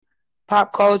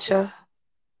pop culture.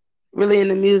 Really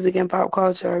into music and pop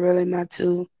culture are really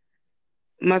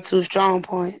my two strong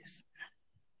points.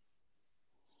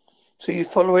 So you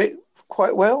follow it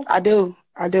quite well? I do.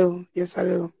 I do. Yes, I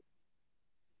do.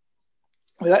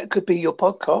 Well, that could be your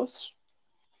podcast.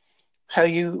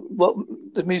 What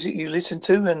the music you listen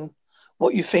to and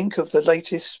what you think of the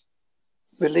latest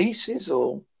releases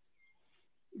or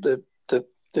the the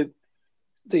the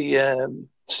the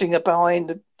singer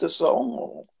behind the song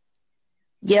or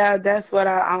Yeah, that's what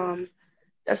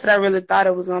I really thought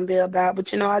it was gonna be about.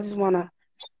 But I just wanna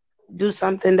do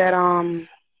something that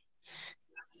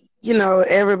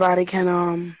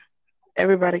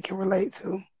everybody can relate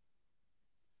to.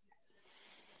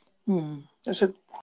 that's a